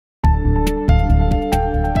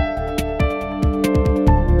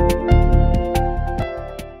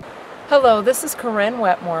Hello, this is Corinne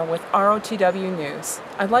Wetmore with ROTW News.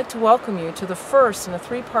 I'd like to welcome you to the first in a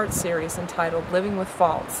three-part series entitled Living with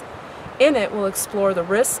Faults. In it, we'll explore the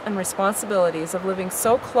risks and responsibilities of living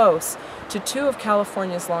so close to two of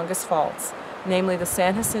California's longest faults, namely the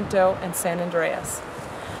San Jacinto and San Andreas.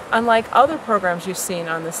 Unlike other programs you've seen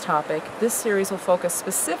on this topic, this series will focus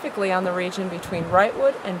specifically on the region between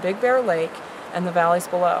Wrightwood and Big Bear Lake and the valleys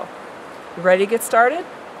below. You ready to get started?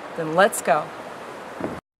 Then let's go.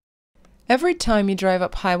 Every time you drive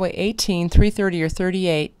up Highway 18, 330, or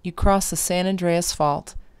 38, you cross the San Andreas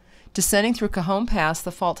Fault. Descending through Cajon Pass,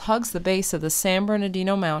 the fault hugs the base of the San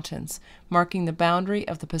Bernardino Mountains, marking the boundary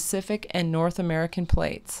of the Pacific and North American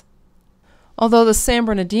plates. Although the San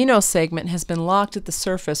Bernardino segment has been locked at the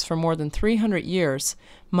surface for more than 300 years,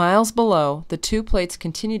 miles below, the two plates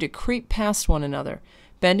continue to creep past one another,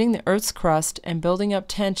 bending the Earth's crust and building up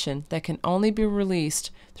tension that can only be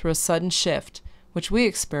released through a sudden shift, which we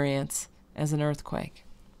experience as an earthquake.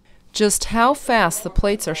 Just how fast the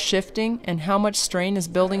plates are shifting and how much strain is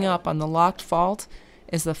building up on the locked fault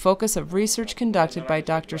is the focus of research conducted by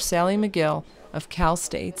Dr. Sally McGill of Cal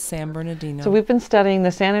State San Bernardino. So we've been studying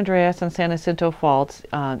the San Andreas and San Jacinto faults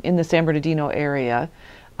in the San Bernardino area.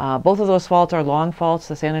 Both of those faults are long faults.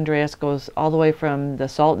 The San Andreas goes all the way from the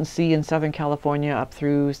Salton Sea in Southern California up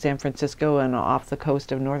through San Francisco and off the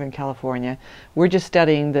coast of Northern California. We're just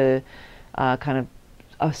studying the kind of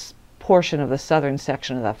a portion of the southern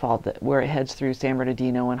section of that fault where it heads through San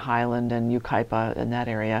Bernardino and Highland and Yucaipa in that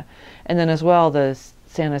area. And then as well the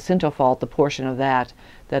San Jacinto fault, the portion of that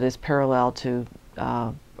is parallel to,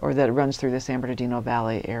 or that runs through the San Bernardino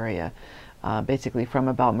Valley area, basically from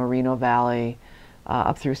about Moreno Valley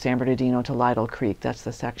up through San Bernardino to Lytle Creek. That's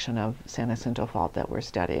the section of San Jacinto fault that we're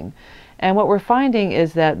studying. And what we're finding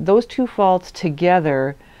is that those two faults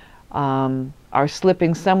together are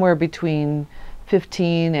slipping somewhere between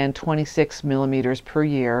 15 and 26 millimeters per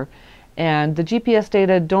year, and the GPS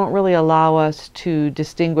data don't really allow us to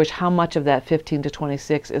distinguish how much of that 15 to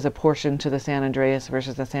 26 is apportioned to the San Andreas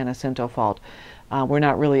versus the San Jacinto fault. We're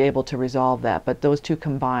not really able to resolve that, but those two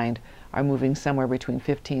combined are moving somewhere between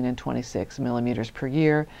 15 and 26 millimeters per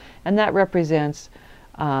year, and that represents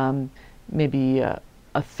maybe a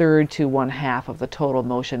third to one half of the total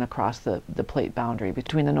motion across the plate boundary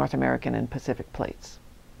between the North American and Pacific plates.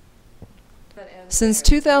 Since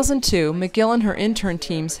 2002, McGill and her intern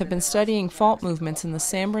teams have been studying fault movements in the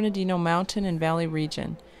San Bernardino mountain and valley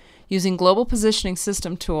region. Using global positioning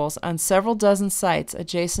system tools on several dozen sites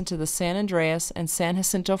adjacent to the San Andreas and San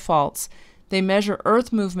Jacinto faults, they measure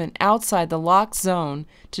Earth movement outside the locked zone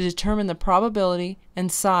to determine the probability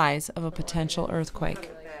and size of a potential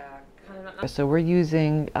earthquake. So we're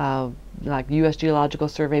using like U.S. Geological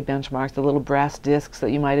Survey benchmarks, the little brass discs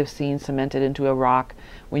that you might have seen cemented into a rock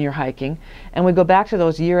when you're hiking. And we go back to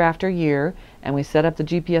those year after year, and we set up the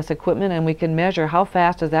GPS equipment, and we can measure how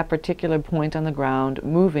fast is that particular point on the ground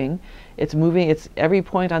moving. It's moving, every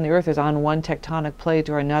point on the Earth is on one tectonic plate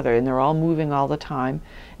or another, and they're all moving all the time.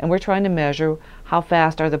 And we're trying to measure how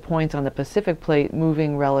fast are the points on the Pacific plate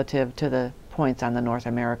moving relative to the points on the North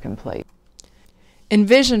American plate.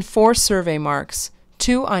 Envision 4 survey marks,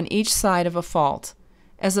 2 on each side of a fault.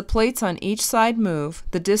 As the plates on each side move,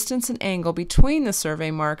 the distance and angle between the survey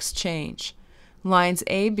marks change. Lines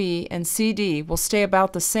A, B, and CD will stay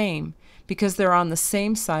about the same because they're on the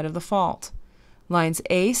same side of the fault. Lines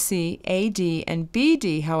AC, AD, and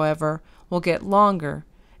BD, however, will get longer,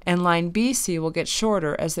 and line BC will get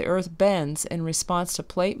shorter as the Earth bends in response to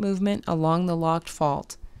plate movement along the locked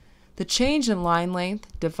fault. The change in line length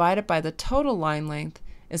divided by the total line length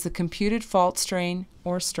is the computed fault strain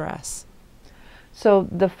or stress. So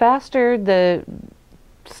the faster the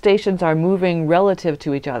stations are moving relative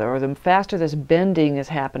to each other, or the faster this bending is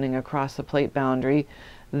happening across the plate boundary,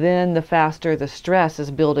 then the faster the stress is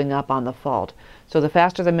building up on the fault. So the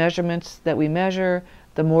faster the measurements that we measure,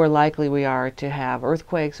 the more likely we are to have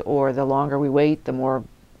earthquakes, or the longer we wait, the more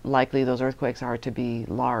likely those earthquakes are to be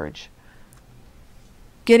large.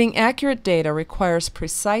 Getting accurate data requires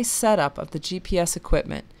precise setup of the GPS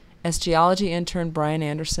equipment, as geology intern Brian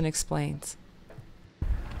Anderson explains.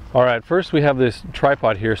 All right, first we have this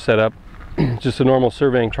tripod here set up, just a normal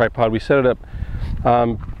surveying tripod. We set it up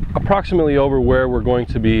approximately over where we're going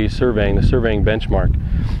to be surveying, the surveying benchmark.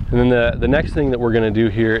 And then the next thing that we're going to do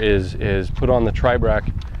here is put on the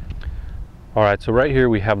tribrac. All right, so right here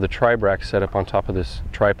we have the tribrac set up on top of this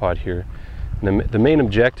tripod here. And the main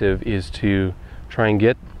objective is to try and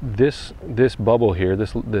get this bubble here,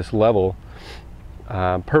 this level,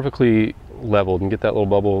 perfectly leveled, and get that little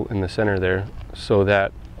bubble in the center there, so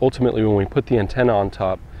that ultimately when we put the antenna on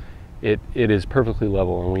top, it is perfectly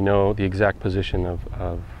level, and we know the exact position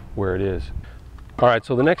of where it is. All right,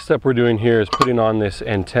 so the next step we're doing here is putting on this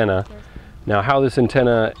antenna. Now, how this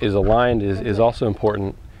antenna is aligned is also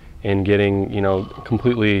important in getting, you know,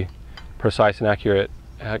 completely precise and accurate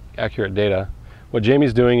data. What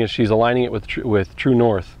Jamie's doing is she's aligning it with true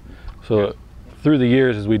north. So through the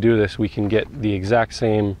years, as we do this, we can get the exact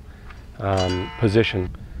same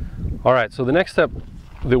position. All right, so the next step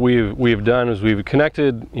that we've done is we've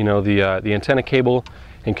connected, you know, the antenna cable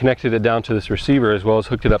and connected it down to this receiver, as well as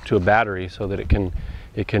hooked it up to a battery so that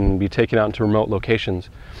it can be taken out into remote locations.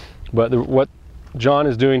 But what John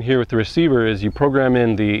is doing here with the receiver is you program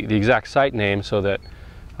in the exact site name so that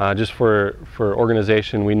just for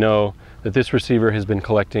organization, we know that this receiver has been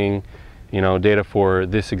collecting, you know, data for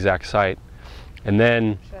this exact site. And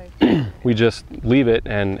then we just leave it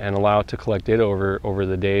and allow it to collect data over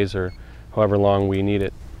the days or however long we need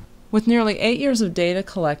it. With nearly 8 years of data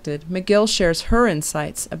collected, McGill shares her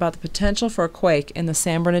insights about the potential for a quake in the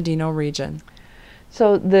San Bernardino region.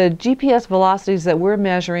 So the GPS velocities that we're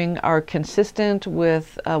measuring are consistent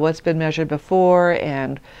with what's been measured before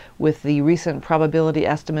and with the recent probability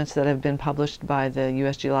estimates that have been published by the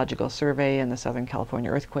U.S. Geological Survey and the Southern California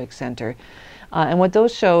Earthquake Center. And what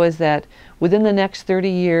those show is that within the next 30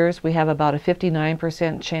 years, we have about a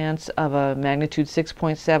 59% chance of a magnitude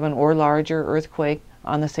 6.7 or larger earthquake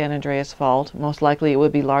on the San Andreas Fault. Most likely it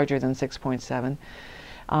would be larger than 6.7.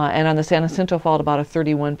 And on the San Jacinto Fault, about a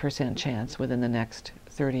 31% chance within the next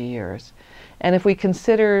 30 years. And if we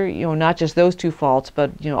consider, you know, not just those two faults,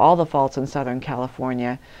 but, you know, all the faults in Southern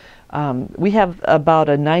California, we have about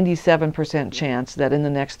a 97% chance that in the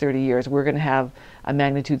next 30 years we're going to have a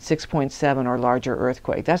magnitude 6.7 or larger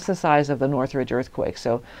earthquake. That's the size of the Northridge earthquake.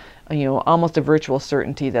 So, you know, almost a virtual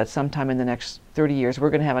certainty that sometime in the next 30 years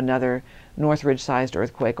we're going to have another Northridge-sized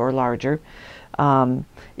earthquake or larger.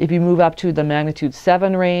 If you move up to the magnitude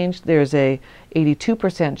 7 range, there's a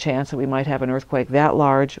 82% chance that we might have an earthquake that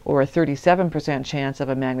large, or a 37% chance of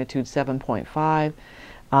a magnitude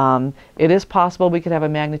 7.5. It is possible we could have a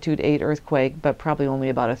magnitude 8 earthquake, but probably only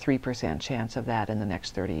about a 3% chance of that in the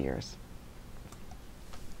next 30 years.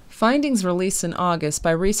 Findings released in August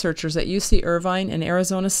by researchers at UC Irvine and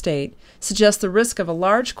Arizona State suggest the risk of a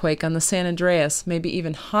large quake on the San Andreas may be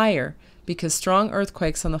even higher because strong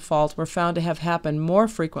earthquakes on the fault were found to have happened more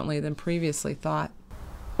frequently than previously thought.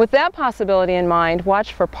 With that possibility in mind,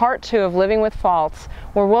 watch for Part 2 of Living with Faults,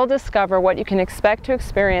 where we'll discover what you can expect to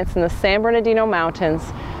experience in the San Bernardino Mountains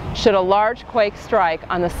should a large quake strike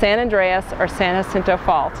on the San Andreas or San Jacinto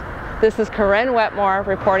Fault. This is Corinne Wetmore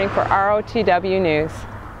reporting for ROTW News.